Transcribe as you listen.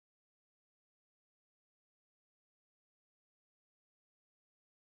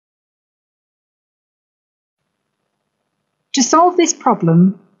To solve this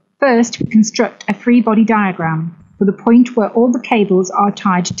problem, first we construct a free body diagram for the point where all the cables are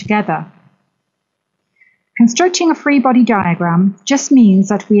tied together. Constructing a free body diagram just means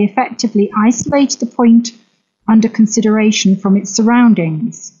that we effectively isolate the point under consideration from its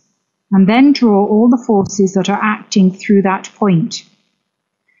surroundings, and then draw all the forces that are acting through that point.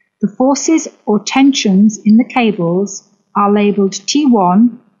 The forces or tensions in the cables are labelled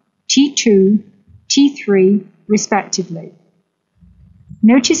T1, T2, T3 respectively.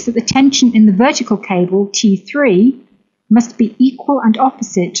 Notice that the tension in the vertical cable, T3, must be equal and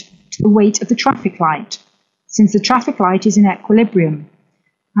opposite to the weight of the traffic light, since the traffic light is in equilibrium,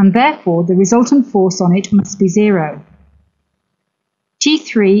 and therefore the resultant force on it must be 0.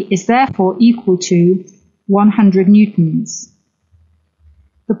 T3 is therefore equal to 100 newtons.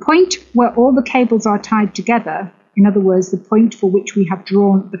 The point where all the cables are tied together, in other words the point for which we have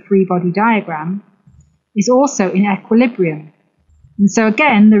drawn the free body diagram, is also in equilibrium, and so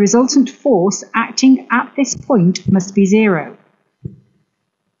again the resultant force acting at this point must be 0.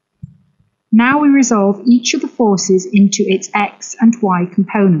 Now we resolve each of the forces into its x and y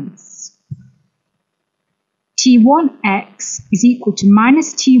components. T1x is equal to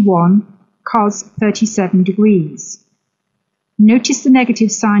minus T1 cos 37 degrees. Notice the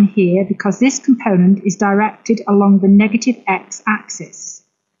negative sign here because this component is directed along the negative x-axis.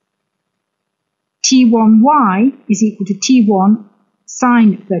 T1y is equal to T1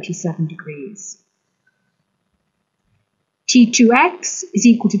 sine 37 degrees. T2x is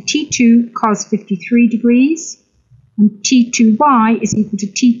equal to T2 cos 53 degrees, and T2y is equal to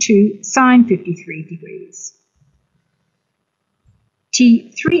T2 sine 53 degrees.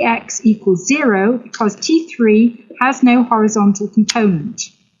 T3x equals 0 because T3 has no horizontal component.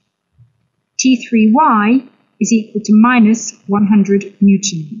 T3y is equal to minus 100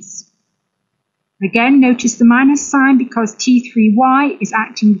 newtons. Again, notice the minus sign because T3y is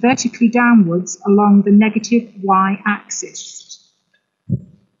acting vertically downwards along the negative y-axis.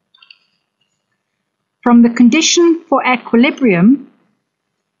 From the condition for equilibrium,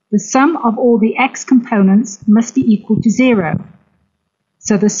 the sum of all the x components must be equal to 0.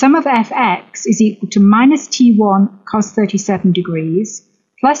 So the sum of fx is equal to minus T1 cos 37 degrees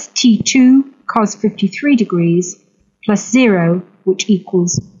plus T2 cos 53 degrees plus 0, which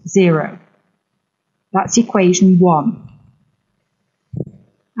equals 0. That's equation 1.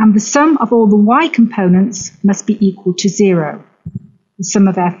 And the sum of all the y components must be equal to 0. The sum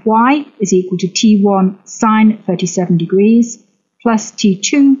of fy is equal to T1 sine 37 degrees plus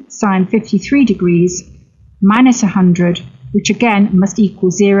T2 sine 53 degrees minus 100, which again must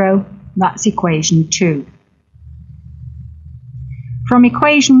equal 0. That's equation 2. From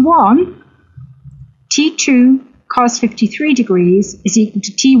equation 1, T2 cos 53 degrees is equal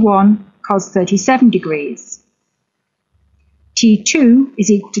to T1 cos 37 degrees. T2 is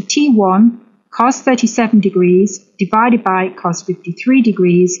equal to T1 cos 37 degrees divided by cos 53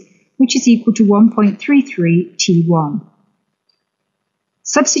 degrees, which is equal to 1.33 T1.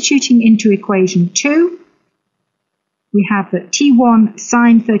 Substituting into equation 2, we have that T1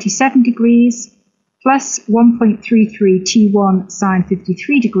 sine 37 degrees plus 1.33 T1 sine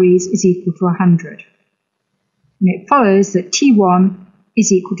 53 degrees is equal to 100. And it follows that T1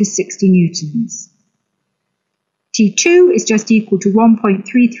 is equal to 60 newtons. T2 is just equal to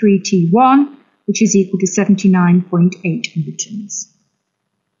 1.33 T1, which is equal to 79.8 newtons.